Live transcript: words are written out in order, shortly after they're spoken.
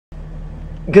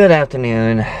Good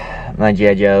afternoon, my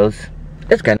G.I. Joes.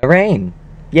 It's gonna rain.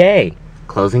 Yay!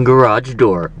 Closing garage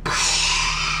door.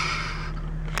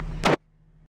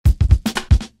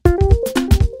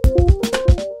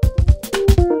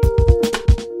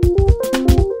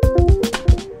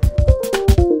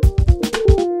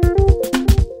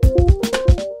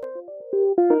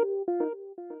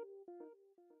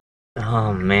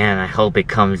 Oh man, I hope it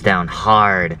comes down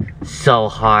hard. So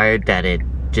hard that it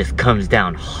just comes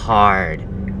down hard.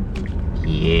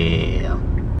 Yeah.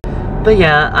 But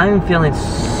yeah, I'm feeling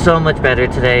so much better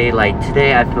today. Like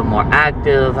today I feel more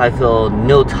active. I feel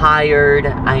no tired.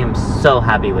 I am so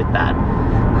happy with that.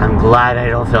 I'm glad I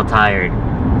don't feel tired.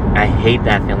 I hate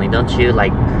that feeling, don't you?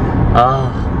 Like,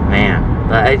 oh man.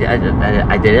 But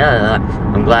I did it.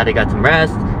 I'm glad I got some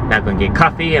rest. Now I'm gonna get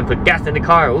coffee and put gas in the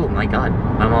car. Oh my god.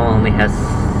 My mom only has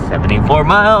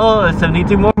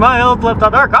 72 more miles left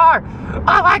on our car.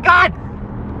 Oh my god.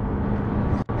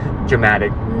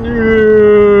 Dramatic.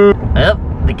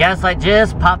 Oh, the gas light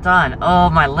just popped on. Oh,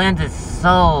 my lens is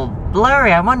so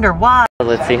blurry. I wonder why.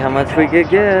 Let's see how much we could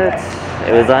get.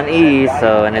 It was on E,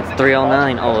 so, and it's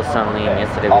 309. Oh, suddenly, and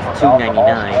yesterday was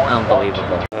 299.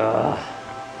 Unbelievable. Ugh.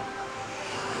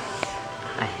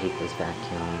 I hate this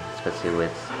vacuum, especially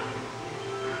with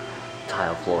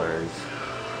tile floors.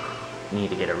 Need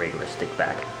to get a regular stick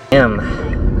back. Damn,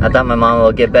 I thought my mom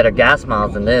would get better gas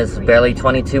miles than this. Barely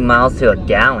 22 miles to a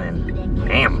gallon.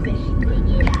 Damn.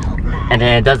 And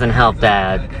then it doesn't help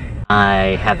that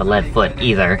I have a lead foot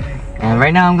either. And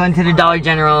right now I'm going to the Dollar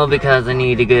General because I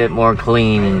need to get more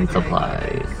cleaning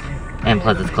supplies. And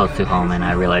plus it's close to home and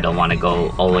I really don't want to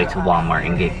go all the way to Walmart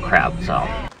and get crap, so.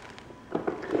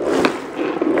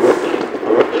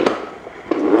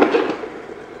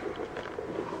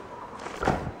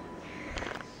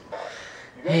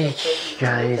 Hey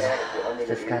guys,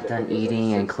 just got done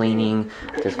eating and cleaning,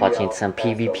 just watching some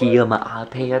PvP on my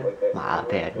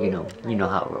iPad, you know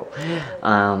how I roll.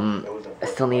 I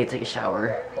still need to take a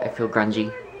shower. I feel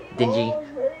grungy, dingy,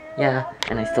 yeah,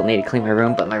 and I still need to clean my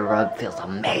room, but my rug feels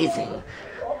amazing,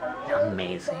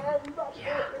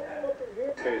 yeah.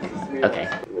 Okay,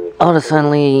 all of a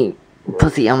sudden,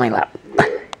 pussy on my lap.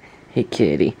 Hey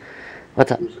kitty,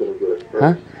 what's up?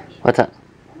 Huh? What's up?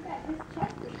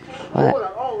 What?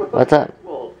 What's up?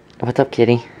 What's up,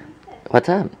 kitty? What's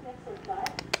up?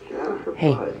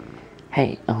 Hey.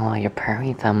 Hey. Oh, you're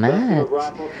purring so much.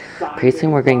 Pretty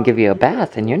soon we're gonna give you a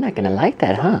bath and you're not gonna like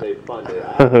that, huh?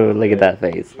 Oh, look at that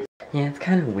face. Yeah, it's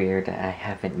kind of weird that I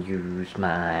haven't used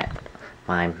my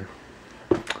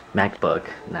MacBook,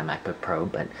 not MacBook Pro,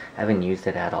 but I haven't used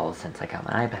it at all since I got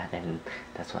my iPad, and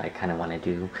that's what I kind of want to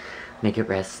do. Make it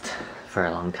rest for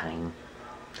a long time.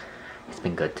 It's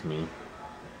been good to me.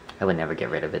 I would never get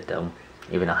rid of it though,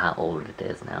 even though how old it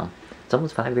is now. It's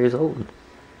almost 5 years old.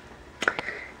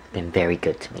 It's been very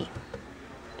good to me.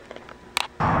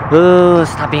 Ooh,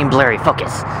 stop being blurry,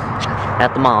 focus!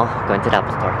 At the mall, going to the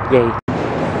Apple store, yay!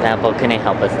 The Apple couldn't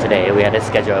help us today, we had a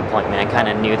scheduled appointment. I kind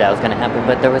of knew that was going to happen,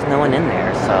 but there was no one in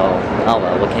there, so, oh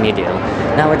well, what can you do?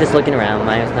 Now we're just looking around,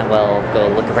 might as well go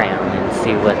look around and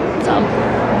see what's up.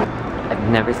 I've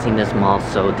never seen this mall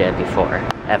so dead before,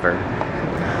 ever.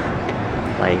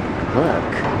 Like, look.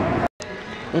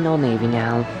 In Old Navy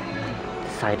now.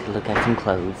 Decided to look at some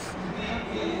clothes.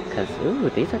 Cause, ooh,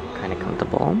 these are kind of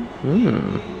comfortable.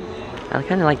 I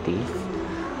kind of like these.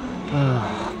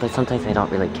 But sometimes I don't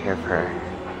really care for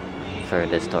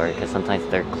this store, because sometimes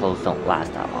their clothes don't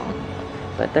last that long.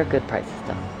 But they're good prices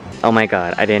though. Oh my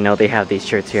god, I didn't know they have these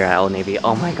shirts here at Old Navy.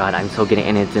 Oh my god, I'm so getting,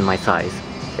 and it's in my size.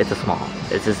 It's a small.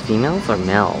 Is this females or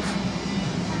males?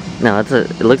 No, it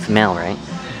looks male, right?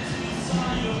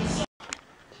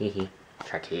 Hehe,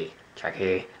 Chucky,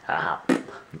 haha.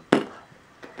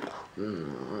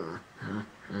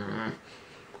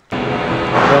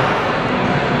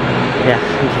 Yeah,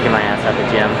 I'm kicking my ass at the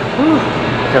gym. Whew.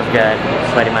 Feels good,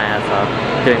 sweating my ass off.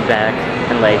 Doing back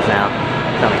and legs now.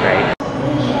 Sounds great.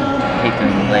 Hate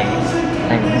doing legs.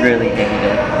 I really hate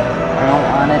it. I don't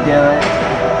want to do it.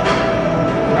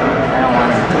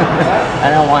 I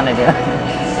don't want to do it.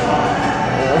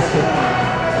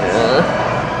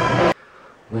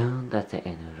 Well, that's the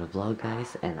end of the vlog,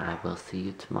 guys, and I will see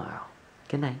you tomorrow.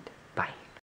 Good night. Bye.